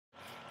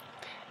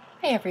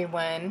Hi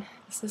everyone,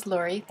 this is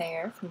Lori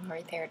Thayer from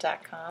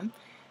LoriThayer.com.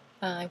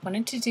 I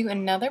wanted to do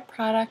another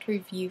product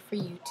review for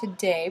you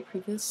today.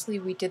 Previously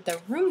we did the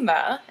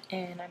Roomba,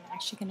 and I'm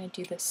actually going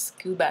to do the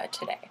Scooba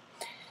today.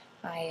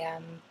 I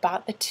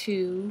bought the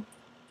two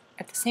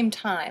at the same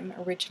time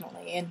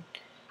originally, and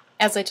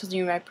as I told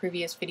you in my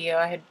previous video,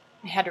 I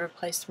had to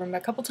replace the Roomba a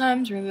couple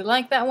times. Really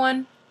like that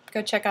one.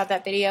 Go check out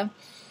that video.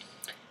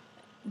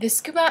 The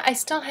Scooba I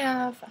still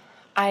have.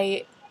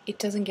 It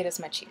doesn't get as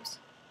much use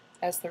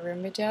as the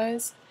Roomba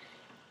does.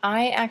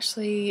 I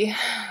actually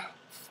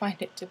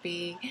find it to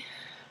be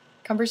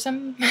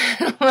cumbersome,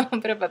 a little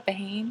bit of a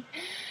pain.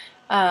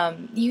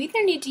 You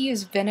either need to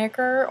use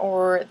vinegar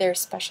or their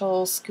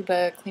special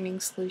Scooba cleaning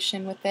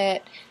solution with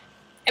it.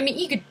 I mean,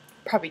 you could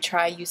probably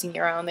try using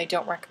your own. They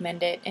don't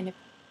recommend it, and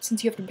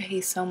since you have to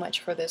pay so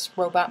much for this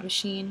robot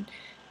machine,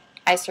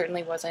 I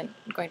certainly wasn't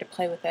going to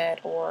play with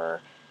it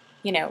or,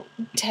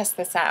 test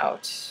this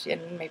out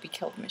and maybe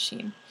kill the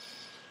machine.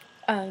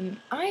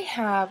 I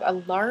have a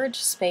large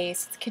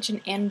space, it's kitchen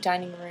and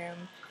dining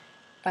room,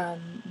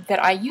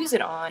 that I use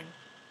it on.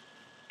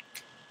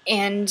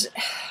 And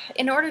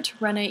in order to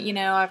run it,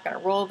 I've got to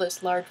roll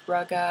this large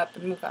rug up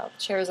and move all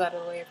the chairs out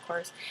of the way, of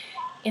course.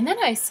 And then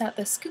I set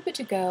the Scooba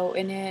to go,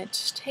 and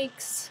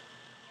it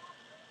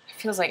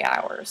feels like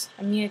hours.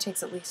 I mean, it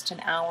takes at least an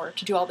hour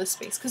to do all this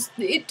space, because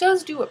it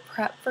does do a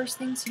prep first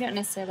thing, so you don't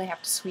necessarily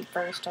have to sweep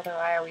first, although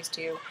I always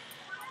do.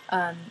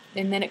 And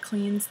then it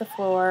cleans the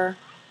floor.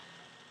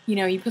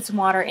 You put some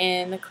water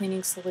in the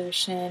cleaning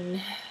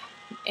solution,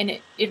 and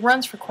it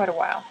runs for quite a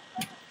while.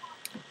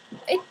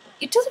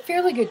 It does a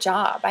fairly good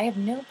job. I have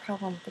no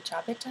problem with the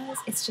job it does.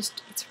 It's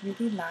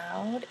really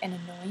loud and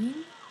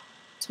annoying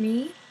to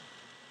me.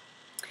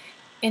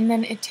 And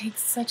then it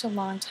takes such a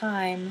long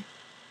time,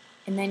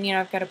 and then,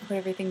 I've got to put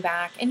everything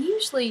back. And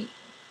usually,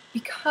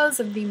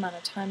 because of the amount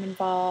of time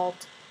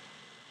involved,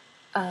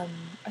 I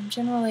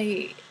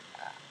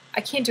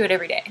can't do it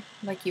every day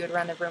like you would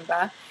run the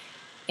Roomba.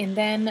 And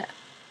then,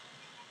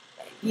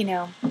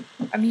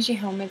 I'm usually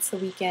home, it's the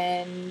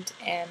weekend,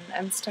 and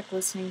I'm stuck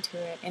listening to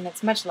it, and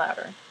it's much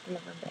louder than the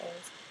Roomba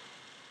is.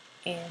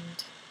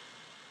 And,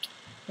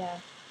 yeah,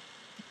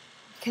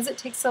 because it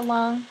takes so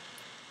long,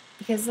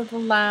 because of the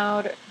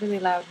really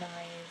loud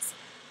noise,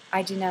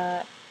 I do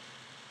not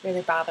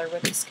really bother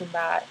with the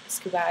Scooba.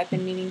 I've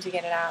been meaning to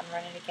get it out and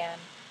run it again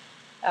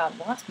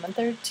the last month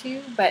or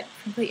two, but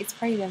frankly, it's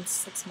probably been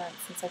 6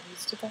 months since I've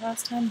used it the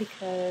last time,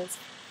 because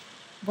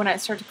when I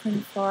start to clean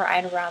the floor,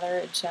 I'd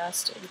rather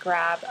just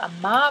grab a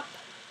mop,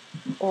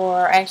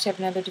 or I actually have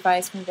another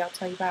device, maybe I'll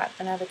tell you about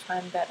another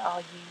time, that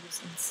I'll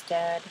use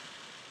instead.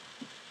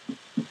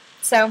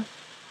 So,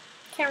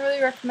 can't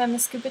really recommend the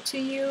Scooba to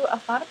you. A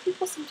lot of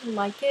people seem to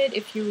like it.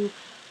 If you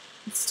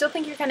still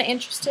think you're kind of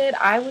interested,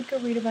 I would go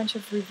read a bunch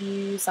of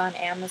reviews on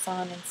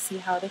Amazon and see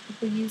how other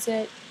people use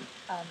it.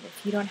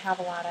 If you don't have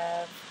a lot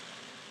of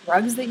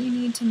rugs that you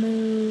need to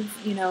move,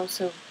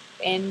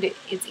 and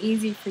it's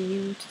easy for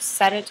you to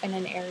set it in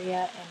an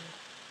area and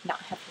not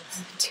have to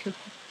listen to it,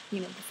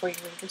 before you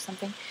leave or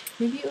something,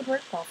 maybe it would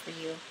work well for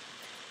you.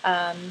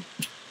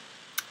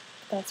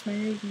 That's my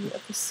review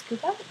of the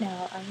Scooba.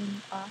 Now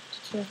I'm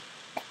off to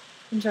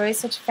enjoy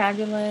such a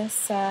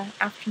fabulous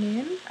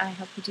afternoon. I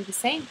hope you do the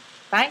same.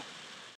 Bye!